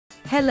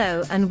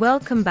Hello and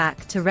welcome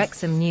back to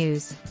Wrexham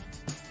News.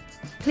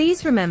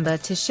 Please remember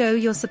to show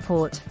your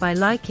support by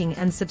liking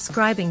and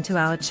subscribing to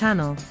our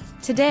channel.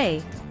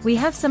 Today, we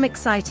have some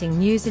exciting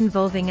news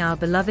involving our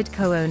beloved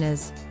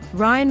co-owners,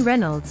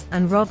 Reynolds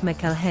and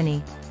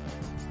McElhenney.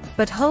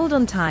 But hold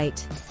on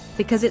tight,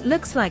 because it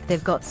looks like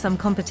they've got some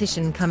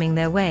competition coming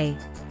their way.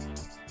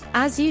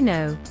 As you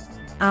know,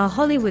 our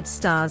Hollywood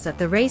stars at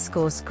the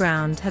racecourse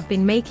ground have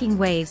been making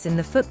waves in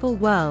the football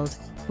world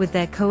with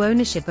their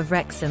co-ownership of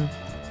Wrexham.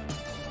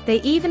 They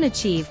even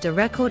achieved a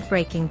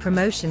record-breaking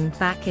promotion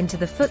back into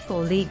the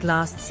Football League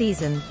last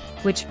season,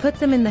 which put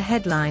them in the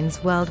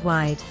headlines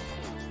worldwide.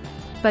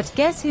 But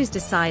guess who's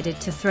decided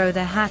to throw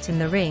their hat in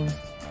the ring?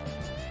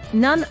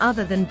 None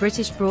other than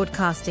British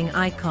broadcasting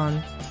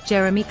icon,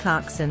 Jeremy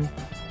Clarkson.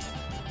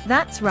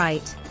 That's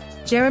right,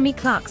 Jeremy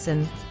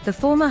Clarkson, the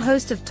former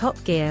host of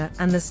Top Gear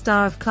and the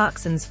star of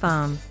Clarkson's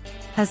Farm,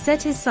 has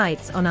set his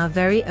sights on our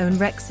very own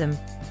Wrexham.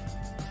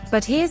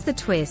 But here's the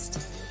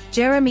twist.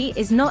 Jeremy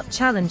is not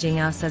challenging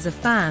us as a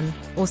fan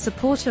or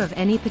supporter of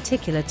any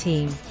particular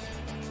team.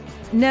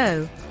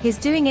 No, he's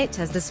doing it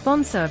as the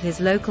sponsor of his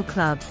local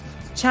club,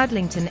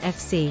 Chadlington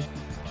FC.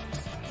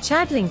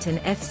 Chadlington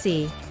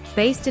FC,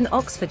 based in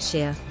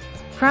Oxfordshire,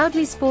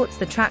 proudly sports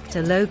the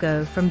tractor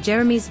logo from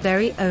Jeremy's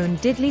very own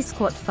Diddley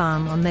Squat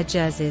farm on their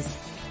jerseys.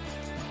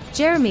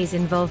 Jeremy's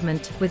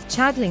involvement with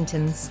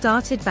Chadlington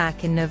started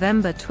back in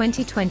November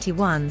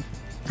 2021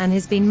 and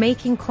has been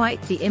making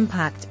quite the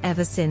impact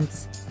ever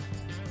since.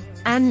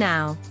 And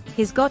now,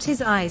 he's got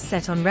his eyes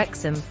set on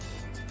Wrexham.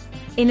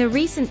 In a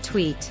recent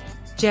tweet,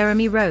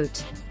 Jeremy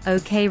wrote,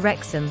 "OK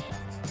Wrexham.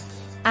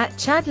 At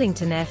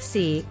Chadlington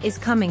FC is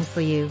coming for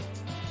you.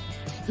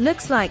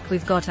 Looks like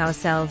we've got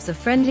ourselves a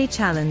friendly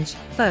challenge,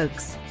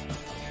 folks."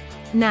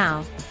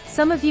 Now,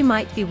 some of you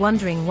might be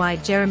wondering why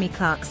Jeremy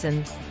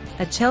Clarkson,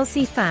 a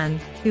Chelsea fan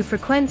who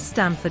frequents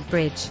Stamford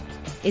Bridge,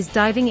 is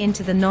diving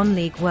into the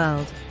non-league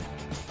world.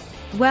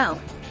 Well,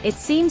 it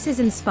seems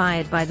he's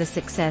inspired by the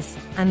success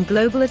and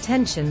global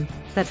attention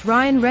that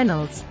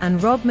Reynolds and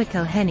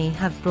McElhenney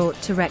have brought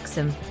to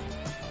Wrexham.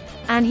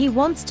 And he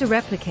wants to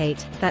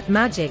replicate that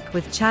magic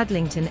with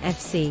Chadlington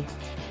FC.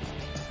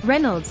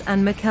 Reynolds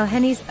and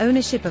McElhenney's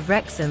ownership of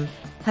Wrexham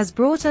has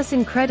brought us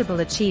incredible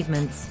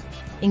achievements,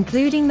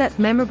 including that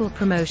memorable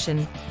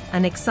promotion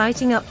and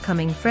exciting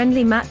upcoming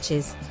friendly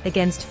matches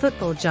against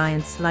football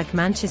giants like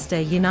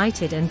Manchester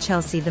United and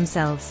Chelsea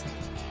themselves.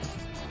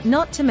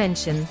 Not to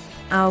mention,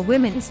 our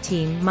women's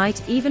team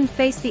might even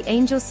face the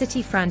Angel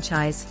City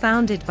franchise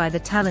founded by the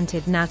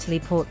talented Natalie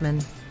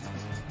Portman.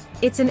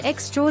 It's an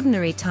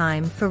extraordinary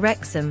time for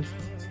Wrexham.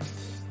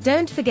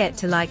 Don't forget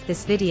to like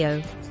this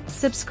video,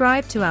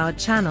 subscribe to our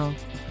channel,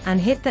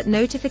 and hit that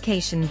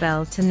notification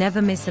bell to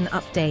never miss an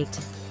update.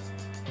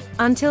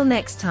 Until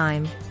next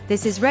time,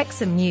 this is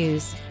Wrexham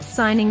News,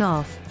 signing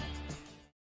off.